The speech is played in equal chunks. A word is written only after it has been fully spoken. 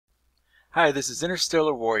Hi, this is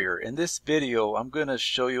Interstellar Warrior. In this video, I'm going to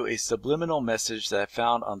show you a subliminal message that I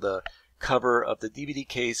found on the cover of the DVD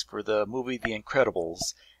case for the movie The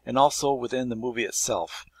Incredibles, and also within the movie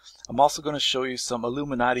itself. I'm also going to show you some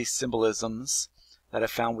Illuminati symbolisms that I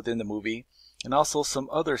found within the movie, and also some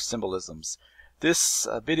other symbolisms. This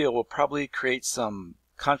video will probably create some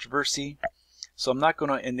controversy, so I'm not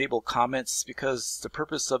going to enable comments because the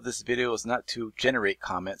purpose of this video is not to generate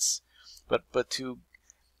comments, but to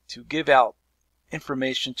give out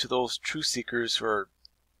information to those truth seekers who are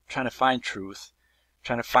trying to find truth,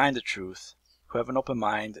 trying to find the truth, who have an open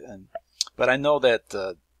mind. But I know that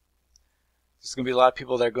there's going to be a lot of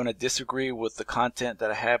people that are going to disagree with the content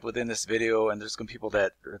that I have within this video, and there's going to be people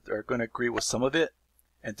that are going to agree with some of it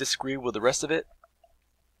and disagree with the rest of it,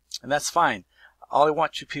 and that's fine. All I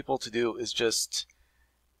want you people to do is just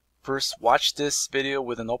first watch this video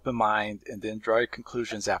with an open mind and then draw your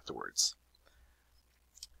conclusions afterwards.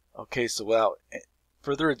 Okay, so without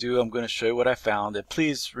further ado, I'm going to show you what I found, and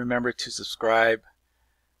please remember to subscribe,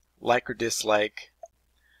 like or dislike.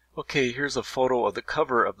 Okay, here's a photo of the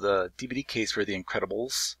cover of the DVD case for The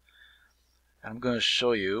Incredibles. I'm going to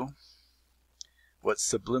show you what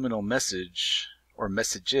subliminal message or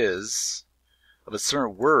message is of a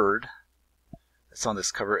certain word that's on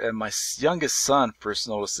this cover, and my youngest son first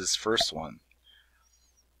noticed this first one.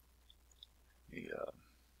 You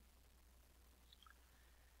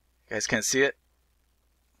guys can't see it?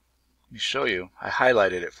 Let me show you. I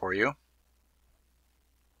highlighted it for you.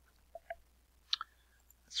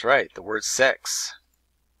 That's right, the word sex.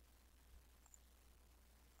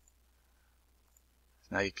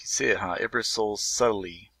 Now you can see it, huh? Ever so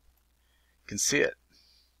subtly. You can see it.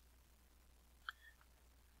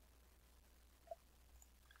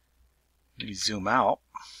 When you zoom out,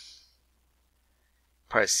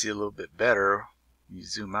 probably see a little bit better when you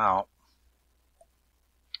zoom out.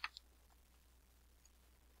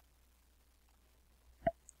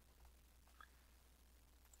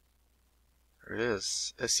 There it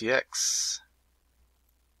is, SEX.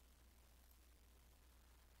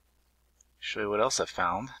 Show you what else I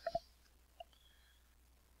found.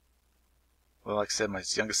 Well, like I said, my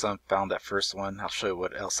youngest son found that first one. I'll show you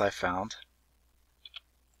what else I found.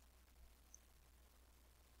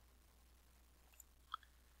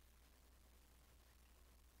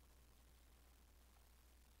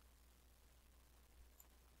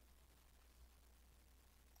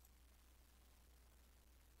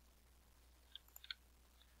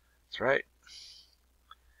 That's right.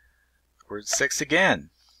 Word sex again.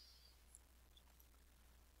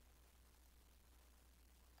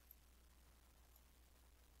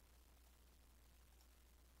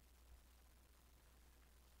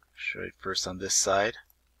 Show you first on this side.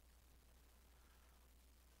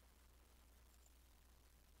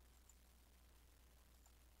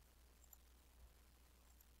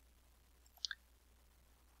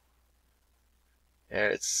 Yeah,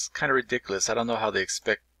 it's kind of ridiculous. I don't know how they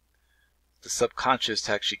expect the subconscious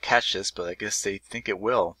to actually catch this, but I guess they think it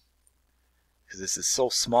will, because this is so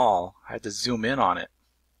small. I had to zoom in on it.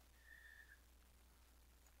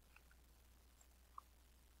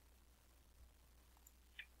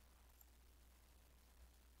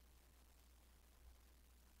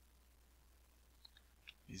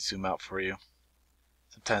 Let me zoom out for you.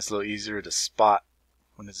 Sometimes it's a little easier to spot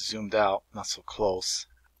when it's zoomed out, not so close.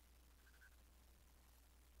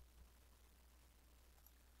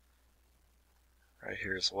 Right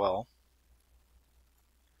here as well.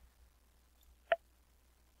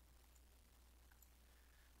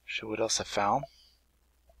 Show what else I found.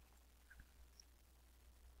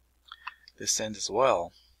 This end as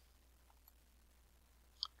well.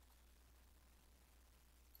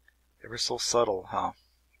 Ever so subtle, huh?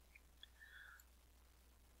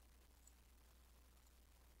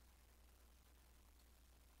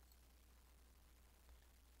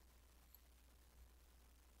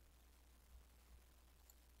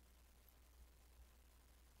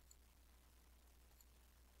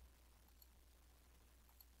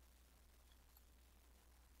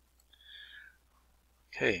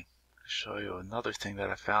 Okay, I'll show you another thing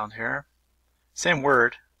that I found here. Same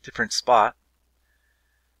word, different spot.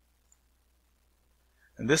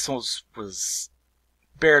 And this one was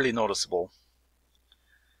barely noticeable.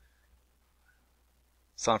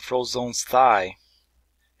 It's on Frozone's thigh,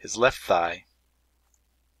 his left thigh.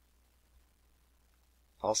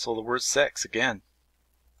 Also the word sex again.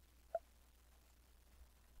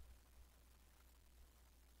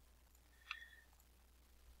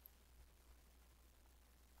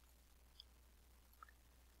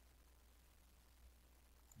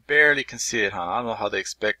 Barely can see it, huh? I don't know how they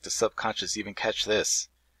expect the subconscious to even catch this,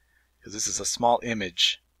 because this is a small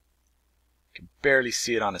image. You can barely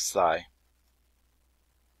see it on his thigh.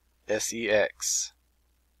 SEX.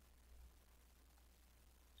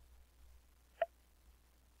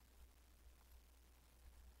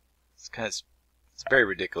 It's very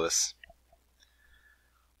ridiculous.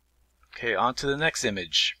 Okay, on to the next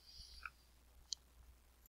image.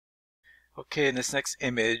 Okay, in this next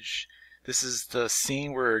image, this is the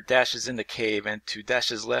scene where Dash is in the cave, and to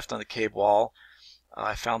Dash's left on the cave wall,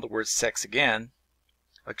 I found the word sex again.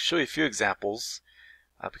 I can show you a few examples,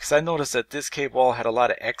 because I noticed that this cave wall had a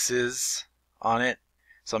lot of X's on it,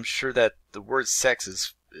 so I'm sure that the word sex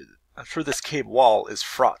is, I'm sure this cave wall is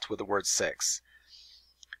fraught with the word sex.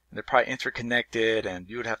 And they're probably interconnected, and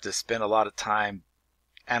you would have to spend a lot of time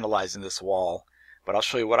analyzing this wall. But I'll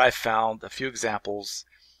show you what I found, a few examples.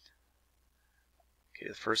 Okay,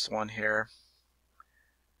 the first one here.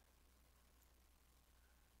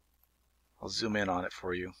 I'll zoom in on it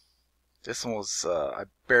for you. This one was, I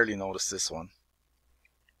barely noticed this one.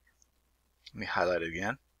 Let me highlight it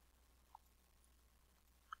again.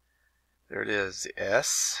 There it is, the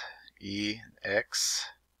S, E, X.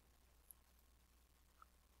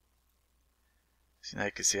 See, now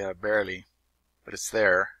you can see how barely, but it's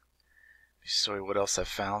there. Let me show you what else I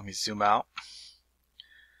found. Let me zoom out.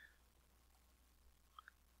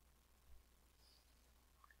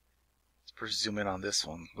 Let's first zoom in on this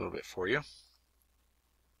one a little bit for you.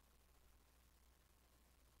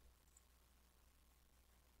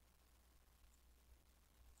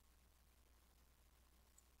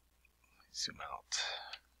 Zoom out.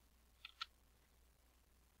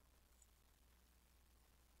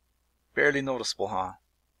 Barely noticeable, huh?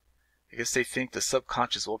 I guess they think the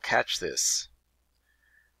subconscious will catch this.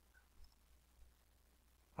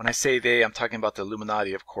 When I say they, I'm talking about the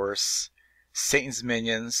Illuminati, of course. Satan's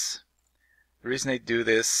minions. The reason they do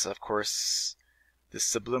this, of course, this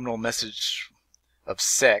subliminal message of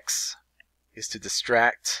sex is to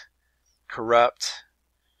distract, corrupt,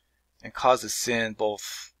 and cause a sin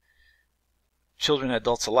both children and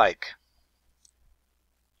adults alike.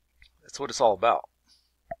 That's what it's all about.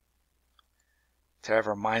 To have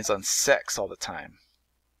our minds on sex all the time.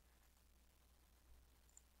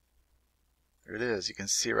 There it is. You can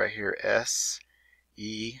see right here, S,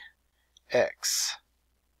 E, X.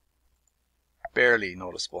 Barely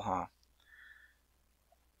noticeable, huh?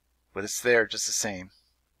 But it's there just the same.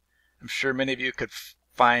 I'm sure many of you could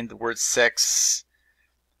find the word sex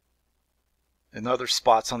in other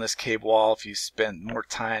spots on this cave wall if you spent more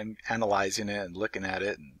time analyzing it and looking at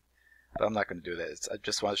it. But I'm not going to do that. I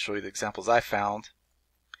just want to show you the examples I found.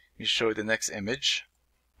 Let me show you the next image.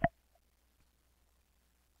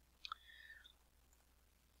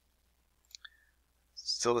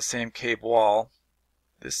 Still the same cave wall.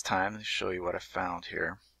 This time, let me show you what I found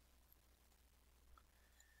here.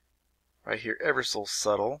 Right here, ever so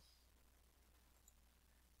subtle.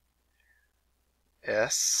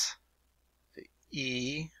 S, the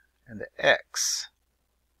E, and the X.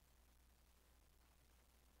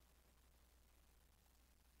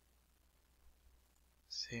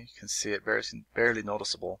 See, you can see it barely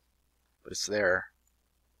noticeable, but it's there.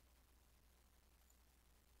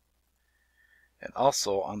 And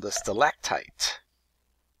also on the stalactite.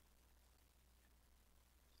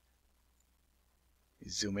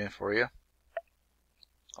 Zoom in for you.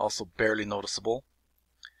 Also barely noticeable.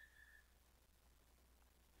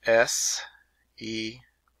 S, E,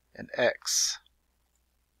 and X.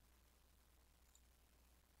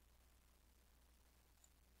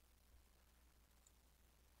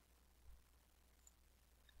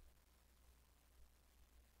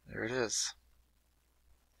 There it is.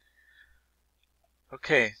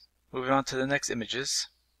 Okay, moving on to the next images.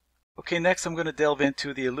 Okay, next I'm going to delve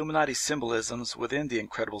into the Illuminati symbolisms within the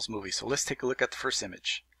Incredibles movie. So let's take a look at the first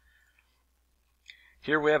image.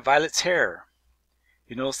 Here we have Violet's hair.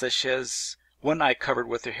 You notice that she has one eye covered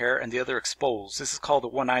with her hair and the other exposed. This is called the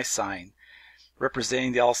one eye sign,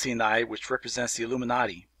 representing the all-seeing eye, which represents the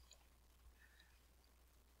Illuminati.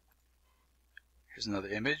 Here's another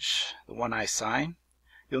image, the one eye sign.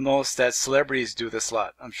 You'll notice that celebrities do this a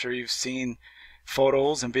lot. I'm sure you've seen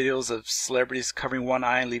photos and videos of celebrities covering one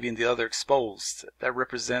eye and leaving the other exposed. That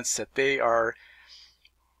represents that they are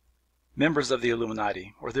members of the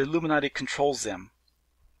Illuminati, or the Illuminati controls them.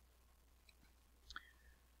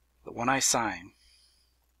 The one eye sign.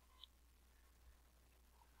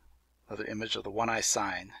 Another image of the one eye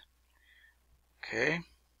sign. Okay.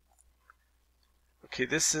 Okay,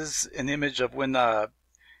 this is an image of when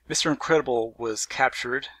Mr. Incredible was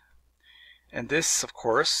captured. And this, of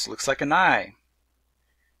course, looks like an eye.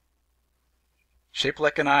 Shaped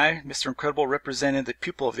like an eye, Mr. Incredible represented the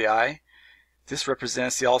pupil of the eye. This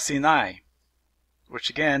represents the all-seeing eye, which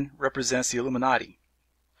again represents the Illuminati.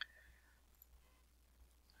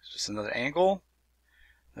 Just another angle,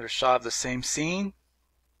 another shot of the same scene.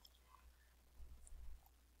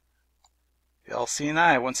 The all-seeing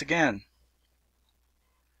eye once again.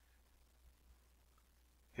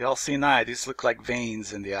 The all-seeing eye, these look like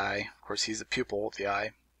veins in the eye. Of course, he's a pupil of the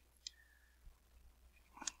eye.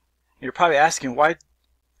 You're probably asking, why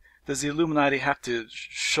does the Illuminati have to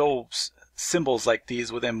show symbols like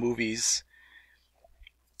these within movies?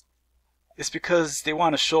 It's because they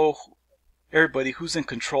want to show everybody who's in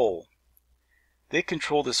control. They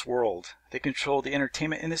control this world. They control the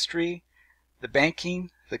entertainment industry, the banking,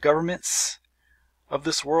 the governments of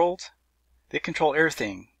this world. They control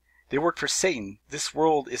everything. They work for Satan. This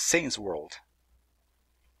world is Satan's world.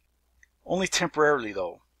 Only temporarily,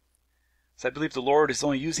 though. So I believe the Lord is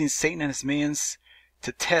only using Satan and his minions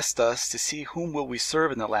to test us, to see whom will we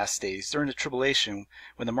serve in the last days. During the tribulation,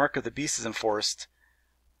 when the mark of the beast is enforced,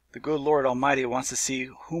 the good Lord Almighty wants to see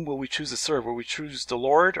whom will we choose to serve. Will we choose the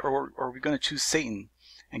Lord, or are we going to choose Satan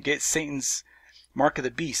and get Satan's mark of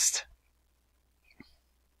the beast?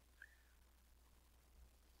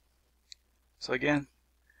 So again,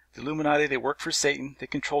 the Illuminati, they work for Satan. They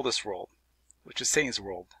control this world, which is Satan's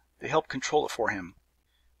world. They help control it for him.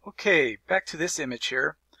 Okay, back to this image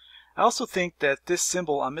here. I also think that this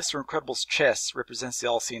symbol on Mr. Incredible's chest represents the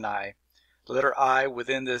all-seeing eye. The letter I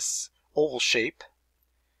within this oval shape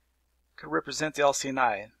could represent the all-seeing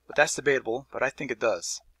eye, but that's debatable, but I think it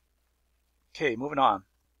does. Okay, moving on.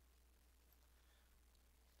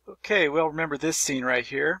 Okay, well, remember this scene right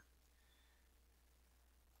here.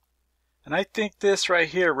 And I think this right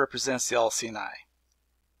here represents the all-seeing eye.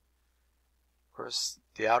 Of course,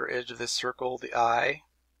 the outer edge of this circle, the eye.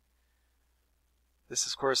 This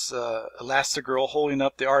is, of course, Elastigirl holding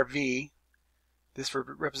up the RV. This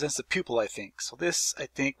represents the pupil, I think. So this, I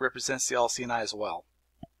think, represents the all-seeing eye as well.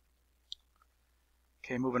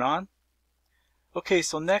 Okay, moving on. Okay,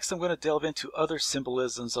 so next I'm going to delve into other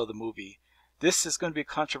symbolisms of the movie. This is going to be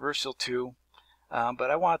controversial too, but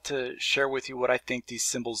I want to share with you what I think these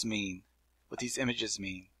symbols mean, what these images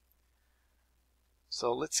mean.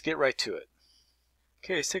 So let's get right to it.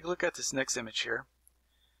 Okay, let's take a look at this next image here.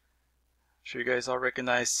 I'm sure you guys all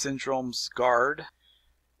recognize Syndrome's guard.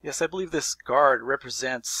 Yes, I believe this guard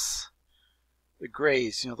represents the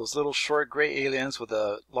Greys, those little short gray aliens with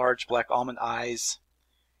the large black almond eyes.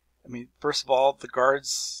 I mean, first of all, the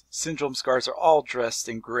guards, Syndrome's guards, are all dressed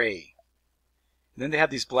in gray. And then they have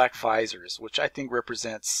these black visors, which I think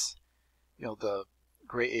represents, the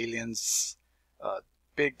gray aliens,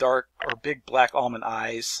 big dark or big black almond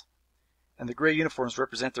eyes. And the gray uniforms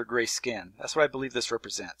represent their gray skin. That's what I believe this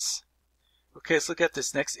represents. Okay, let's look at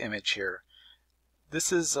this next image here.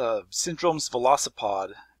 This is Syndrome's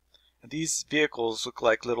velocipod. And these vehicles look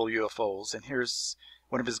like little UFOs. And here's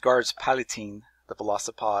one of his guards piloting the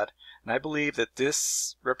velocipod. And I believe that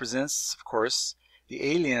this represents, of course, the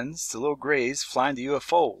aliens, the little grays, flying the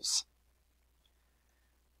UFOs.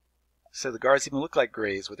 So the guards even look like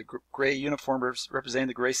grays, with the gray uniform representing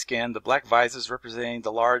the gray skin, the black visors representing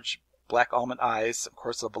the large black almond eyes, of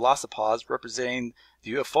course the velocipods representing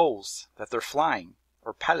the UFOs that they're flying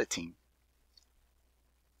or piloting.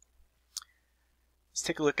 Let's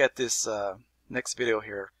take a look at this next video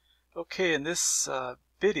here. Okay, in this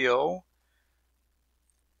video,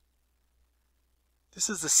 this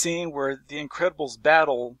is the scene where the Incredibles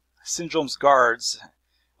battle Syndrome's guards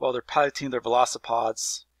while they're piloting their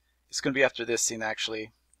velocipods. It's going to be after this scene,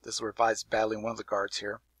 actually. This is where Vi's battling one of the guards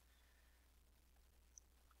here.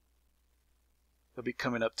 They'll be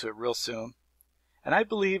coming up to it real soon. And I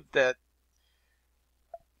believe that,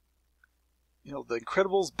 the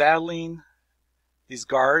Incredibles battling these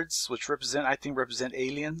guards, which I think represent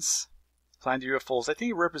aliens flying the UFOs. I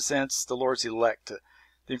think it represents the Lord's elect.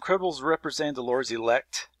 The Incredibles represent the Lord's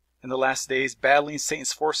elect in the last days, battling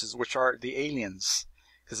Satan's forces, which are the aliens.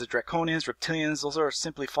 Because the Draconians, Reptilians, those are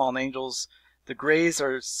simply fallen angels. The Greys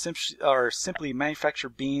are simply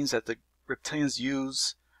manufactured beings that the Reptilians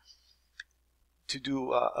use to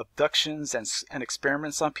do abductions and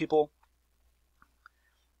experiments on people.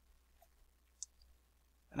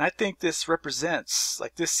 And I think this represents,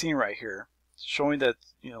 like this scene right here, showing that,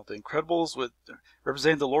 the Incredibles would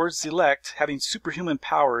represent the Lord's elect having superhuman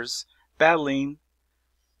powers, battling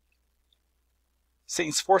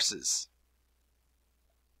Satan's forces.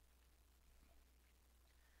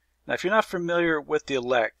 Now, if you're not familiar with the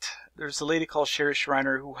elect, there's a lady called Sherry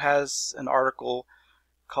Schreiner who has an article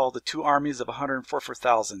called The Two Armies of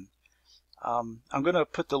 144,000. I'm going to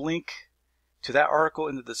put the link to that article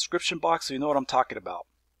in the description box so you know what I'm talking about.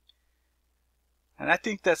 And I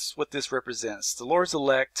think that's what this represents. The Lord's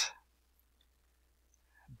elect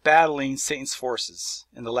battling Satan's forces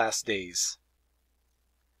in the last days.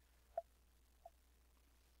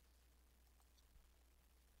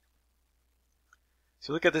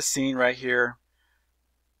 So look at this scene right here.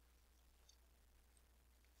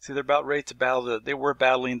 See, they're about ready to battle. They were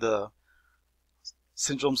battling the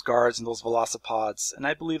Syndrome's guards and those velocipods, and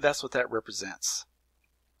I believe that's what that represents.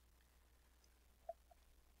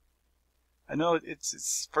 I know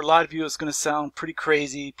it's for a lot of you it's going to sound pretty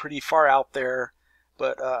crazy, pretty far out there,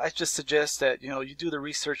 but I just suggest that you do the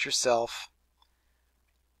research yourself.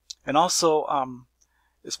 And also,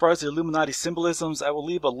 as far as the Illuminati symbolisms, I will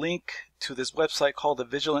leave a link to this website called The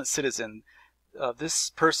Vigilant Citizen. This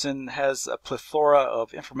person has a plethora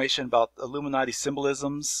of information about Illuminati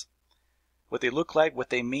symbolisms, what they look like, what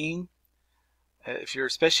they mean.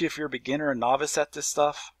 Especially if you're a beginner or novice at this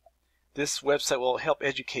stuff, this website will help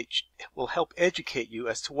educate you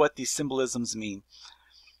as to what these symbolisms mean.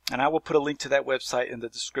 And I will put a link to that website in the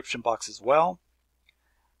description box as well.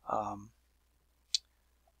 I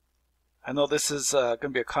know this is going to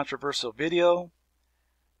be a controversial video,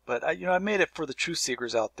 but I made it for the truth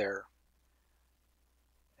seekers out there,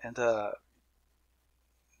 and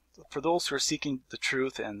for those who are seeking the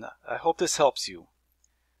truth, and I hope this helps you.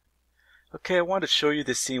 Okay, I wanted to show you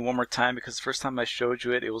this scene one more time because the first time I showed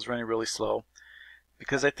you it was running really slow,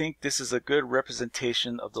 because I think this is a good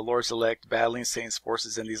representation of the Lord's elect battling Satan's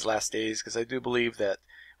forces in these last days, because I do believe that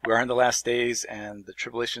we are in the last days and the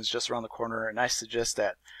tribulation is just around the corner, and I suggest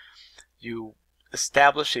that you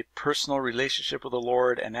establish a personal relationship with the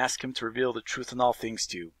Lord and ask Him to reveal the truth in all things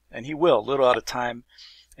to you. And He will, little at a time,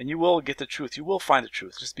 and you will get the truth. You will find the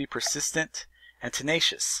truth. Just be persistent and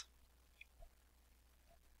tenacious.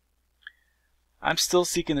 I'm still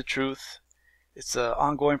seeking the truth. It's an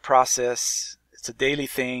ongoing process. It's a daily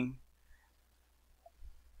thing.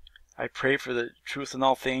 I pray for the truth in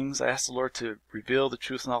all things. I ask the Lord to reveal the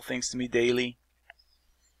truth in all things to me daily.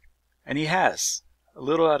 And He has, a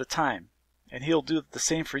little at a time. And He'll do the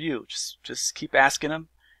same for you. Just keep asking Him,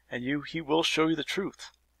 and He will show you the truth.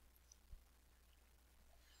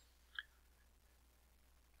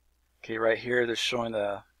 Okay, right here they're showing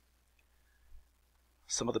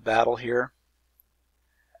some of the battle here.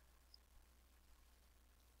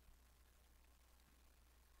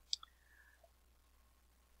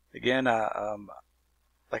 Again, like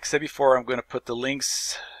I said before, I'm going to put the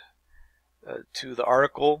links to the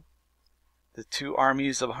article, The Two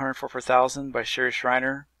Armies of 144,000 by Sherry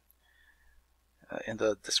Schreiner, in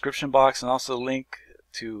the description box, and also a link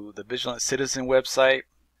to the Vigilant Citizen website.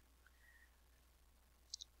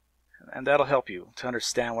 And that'll help you to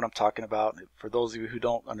understand what I'm talking about. For those of you who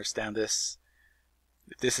don't understand this,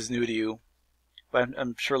 if this is new to you, but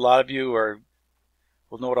I'm sure a lot of you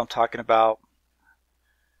will know what I'm talking about.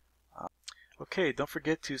 Okay, don't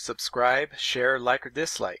forget to subscribe, share, like, or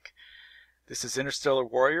dislike. This is Interstellar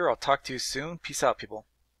Warrior. I'll talk to you soon. Peace out, people.